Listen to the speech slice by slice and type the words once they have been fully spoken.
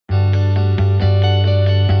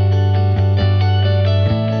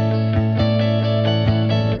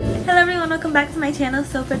welcome back to my channel.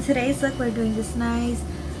 So for today's look, we're doing this nice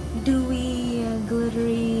dewy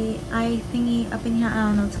glittery eye thingy up in here. I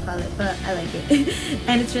don't know what to call it, but I like it.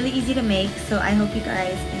 And it's really easy to make, so I hope you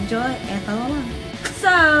guys enjoy and follow along.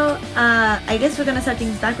 So I guess we're gonna start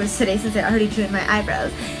things backwards today since I already drew in my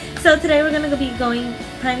eyebrows. So today we're gonna be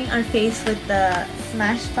priming our face with the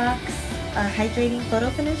Smashbox Hydrating Photo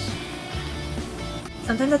Finish.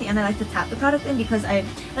 Sometimes at the end I like to tap the product in because I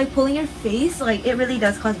like pulling your face, like it really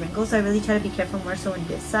does cause wrinkles, so I really try to be careful more so on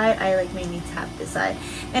this side. I like mainly tap this side,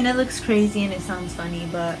 and it looks crazy and it sounds funny,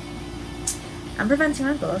 but I'm preventing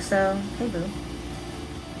wrinkles, so hey boo.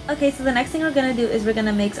 Okay, so the next thing we're gonna do is we're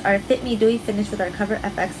gonna mix our Fit Me Dewy finish with our Cover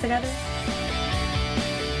FX together.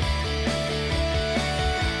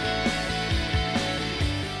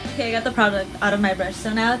 Okay, I got the product out of my brush,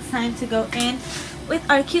 so now it's time to go in with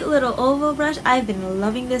our cute little oval brush. I've been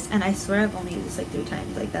loving this, and I swear I've only used this like 3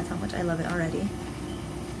 times. Like, that's how much I love it already.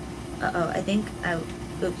 I think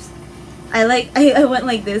oops. I went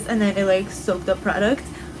like this, and then it like soaked up product,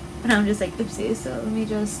 and I'm just like, oopsie. So let me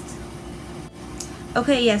just.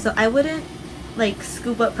 Okay, yeah. So I wouldn't like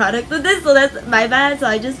scoop up product with this, so that's my bad. So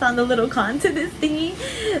I just found a little con to this thingy.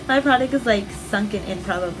 My product is like sunken in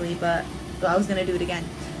probably, but well, I was gonna do it again.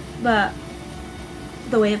 But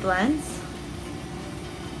the way it blends.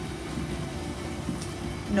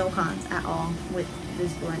 No cons at all with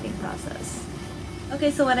this blending process.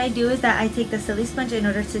 Okay, so what I do is that I take the silly sponge in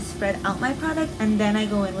order to spread out my product, and then I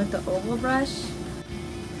go in with the oval brush.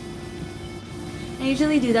 I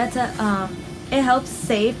usually do that to it helps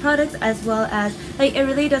save products, as well as like it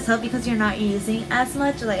really does help because you're not using as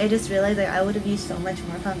much. Like I just realized that I would have used so much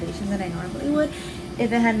more foundation than I normally would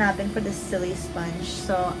if it had not been for the silly sponge.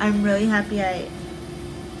 So I'm really happy I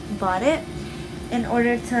bought it in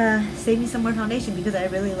order to save me some more foundation, because I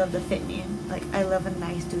really love the Fit Me. Like, I love a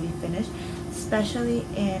nice dewy finish, especially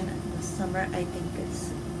in the summer. I think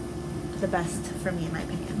it's the best for me, in my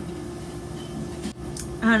opinion.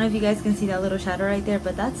 I don't know if you guys can see that little shadow right there,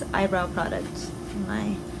 but that's eyebrow product,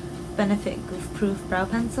 my Benefit Goof Proof brow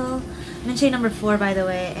pencil. I'm in shade number 4, by the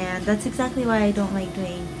way, and that's exactly why I don't like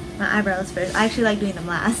doing my eyebrows first. I actually like doing them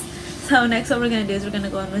last. So next, what we're gonna do is we're gonna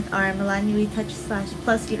go in with our Milani Retouch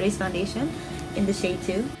Plus Erase Foundation in the shade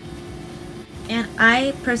 2, and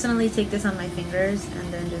I personally take this on my fingers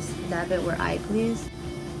and then just dab it where I please.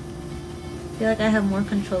 I feel like I have more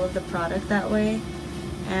control of the product that way,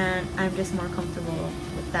 and I'm just more comfortable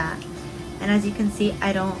with that. And as you can see,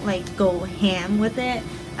 I don't like go ham with it.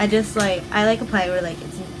 I just like apply it where like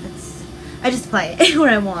it's I just apply it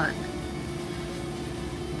where I want.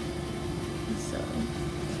 So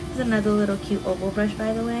this is another little cute oval brush,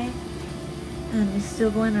 by the way. And we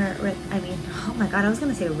still go in our, oh my god, I was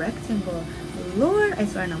gonna say rectangle. Lord, I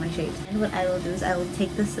swear I know my shapes. And what I will do is I will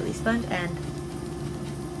take the silly sponge and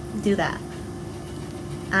do that.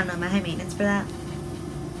 I don't know, am I high maintenance for that?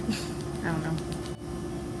 I don't know.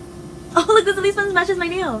 Oh, look, the silly sponge matches my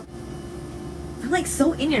nail. I'm like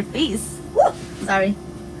so in your face. Woo! Sorry.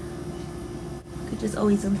 Could just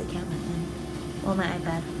always zoom the camera in. Well, my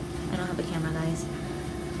iPad. I don't have a camera, guys.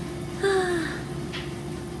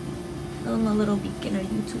 I'm a little beginner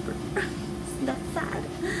YouTuber. That's sad.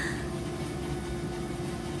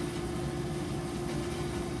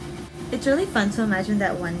 It's really fun to imagine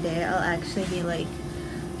that one day I'll actually be like,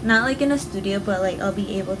 not like in a studio, but like I'll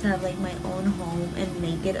be able to have like my own home and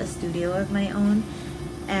make it a studio of my own,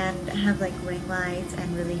 and have like ring lights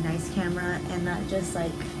and really nice camera, and not just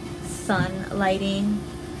like sun lighting.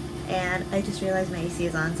 And I just realized my AC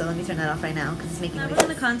is on, so let me turn that off right now because it's making noise. Now we're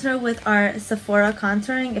going to contour with our Sephora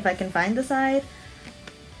contouring, if I can find the side.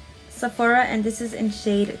 Sephora, and this is in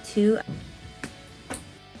shade 2.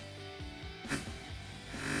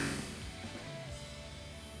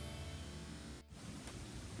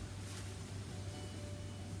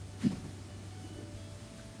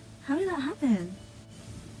 How did that happen?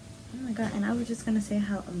 Oh my god, and I was just gonna say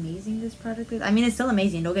how amazing this product is. I mean, it's still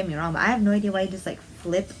amazing, don't get me wrong, but I have no idea why it just like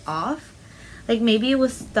flipped off. Like maybe it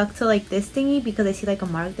was stuck to like this thingy because I see like a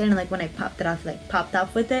mark there, and like when I popped it off, like popped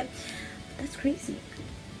off with it. That's crazy.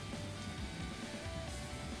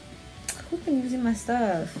 Who's been using my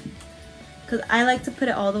stuff? Because I like to put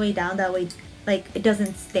it all the way down, that way like it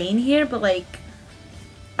doesn't stain here, but like,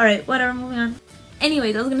 alright, whatever, moving on.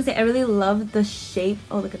 Anyways, I was gonna say I really love the shape.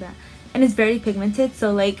 Oh, look at that. And it's very pigmented,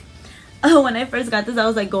 so like, oh, when I first got this, I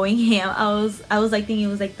was like going ham. I was like thinking it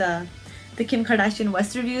was like the Kim Kardashian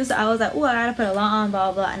West review. So I was like, oh, I gotta put a lot on,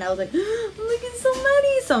 blah blah. And I was like, oh, look, it's so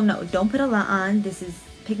muddy. So no, don't put a lot on. This is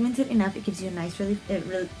pigmented enough. It gives you a nice,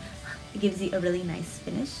 it gives you a really nice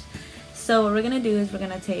finish. So what we're gonna do is we're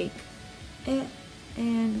gonna take it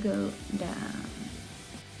and go down.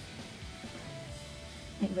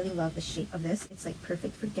 I really love the shape of this. It's like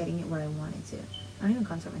perfect for getting it where I want it to. I don't even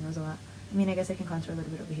contour my nose a lot. I mean, I guess I can contour a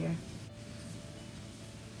little bit over here.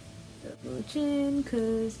 Double chin,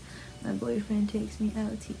 cause my boyfriend takes me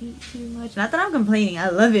out to eat too much. Not that I'm complaining, I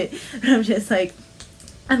love it. But I'm just like,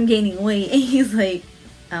 I'm gaining weight. And he's like,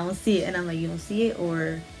 I don't see it. And I'm like, you don't see it,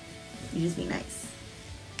 or you just be nice.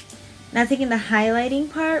 Now taking the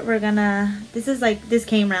highlighting part, we're gonna, this is like, this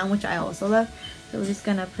came round, which I also love. So we're just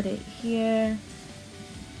gonna put it here.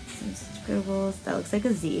 Some scribbles. That looks like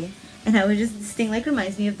a Z. And I was just, this thing like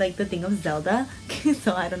reminds me of like the thing of Zelda.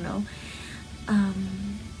 So I don't know.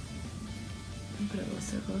 Put a little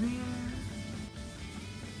circle there.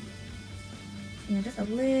 And just a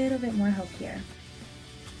little bit more help here.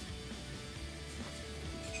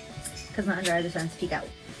 Because my under eyes are starting to peek out.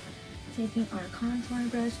 Taking our contour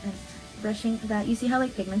brush and brushing that. You see how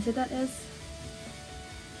like pigmented that is?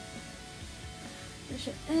 Brush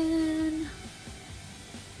it in.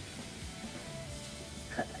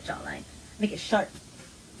 Cut that jawline. Make it sharp.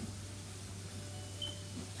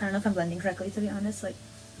 I don't know if I'm blending correctly, to be honest. Like,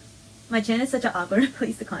 my chin is such an awkward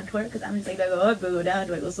place to contour because I'm just like, do I go up, do I go down,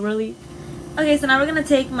 do I go swirly? Okay, so now we're gonna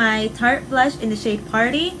take my Tarte blush in the shade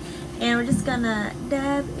Paarty, and we're just gonna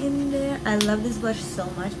dab in there. I love this blush so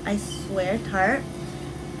much. I swear Tarte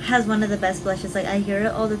has one of the best blushes. Like, I hear it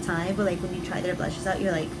all the time, but like when you try their blushes out,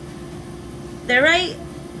 you're like, they're right.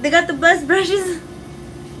 They got the best blushes.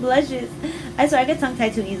 I swear I get tongue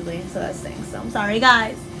tied too easily, so that's things. So I'm sorry,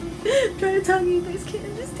 guys. Try to tell me, you guys can't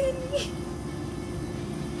understand me.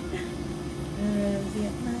 Rosy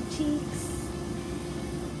up my cheeks.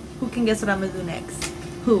 Who can guess what I'm gonna do next?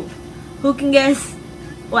 Who can guess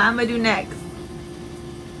what I'm gonna do next?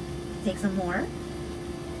 Take some more.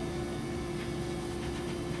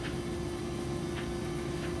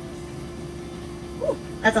 Ooh,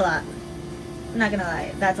 that's a lot. I'm not gonna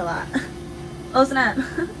lie, that's a lot. Oh snap. I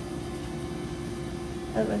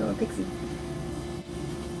look like a little pixie.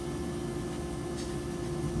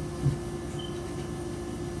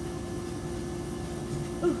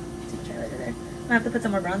 I have to put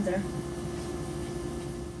some more bronzer.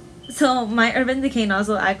 So my Urban Decay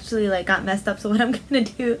nozzle actually like got messed up, so what I'm gonna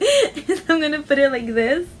do is I'm gonna put it like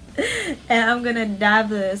this, and I'm gonna dab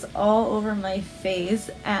this all over my face,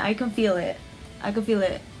 and I can feel it. I can feel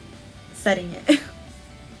it setting it.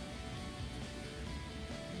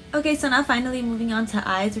 Okay, so now finally moving on to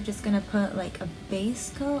eyes, we're just gonna put like a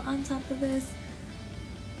base coat on top of this,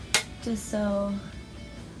 just so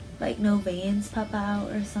like no veins pop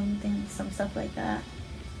out or something, some stuff like that.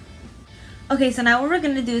 Okay, so now what we're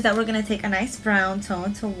gonna do is that we're gonna take a nice brown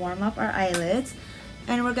tone to warm up our eyelids,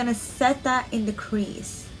 and we're gonna set that in the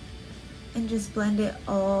crease and just blend it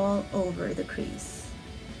all over the crease.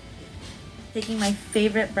 Taking my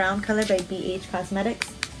favorite brown color by BH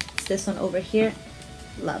Cosmetics, it's this one over here.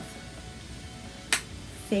 Love.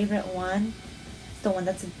 Favorite one, it's the one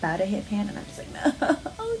that's about to hit pan, and I'm just like, no,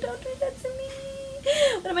 don't do that to me.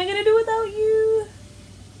 What am I gonna do without you?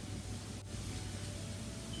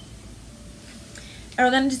 And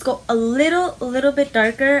we're gonna just go a little bit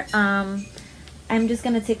darker. I'm just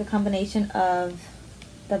gonna take a combination of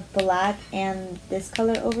the black and this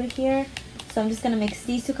color over here. So I'm just gonna mix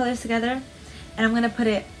these two colors together, and I'm gonna put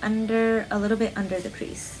it under, a little bit under the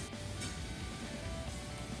crease.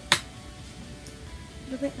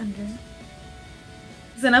 A little bit under.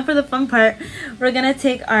 So now for the fun part, we're gonna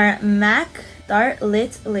take our MAC Tarte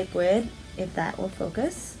Lit Liquid, if that will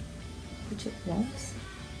focus, which it won't.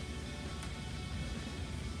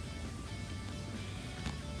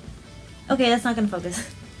 Okay, that's not gonna focus.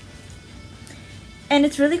 And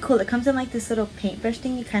it's really cool. It comes in like this little paintbrush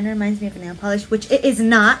thing. It kind of reminds me of a nail polish, which it is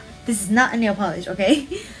not. This is not a nail polish, okay?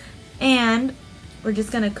 And we're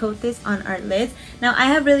just gonna coat this on our lids. Now I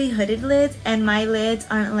have really hooded lids, and my lids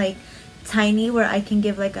aren't like tiny where I can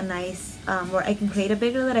give like a nice where I can create a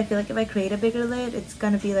bigger lid. I feel like if I create a bigger lid, it's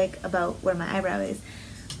gonna be like about where my eyebrow is.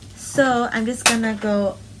 So I'm just gonna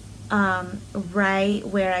go right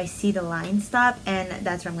where I see the line stop, and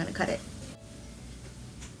that's where I'm gonna cut it.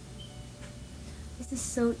 This is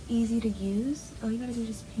so easy to use. All you gotta do is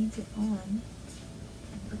just paint it on.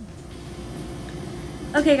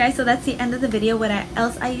 Okay guys, so that's the end of the video. What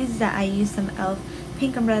else I use is that I use some e.l.f.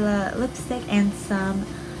 Pink Umbrella lipstick and some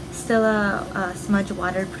Stila smudge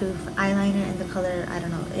waterproof eyeliner in the color, I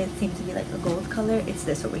don't know, it seems to be like a gold color. It's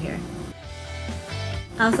this over here.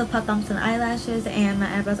 I also popped on some eyelashes, and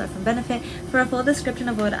my eyebrows are from Benefit. For a full description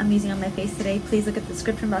of what I'm using on my face today, please look at the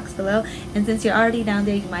description box below. And since you're already down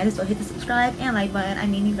there, you might as well hit the subscribe and like button. I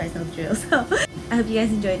mean, you guys know the drill. So I hope you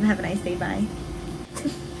guys enjoyed and have a nice day. Bye.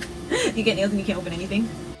 You get nails and you can't open anything.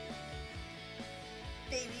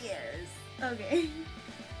 Baby ears. Okay.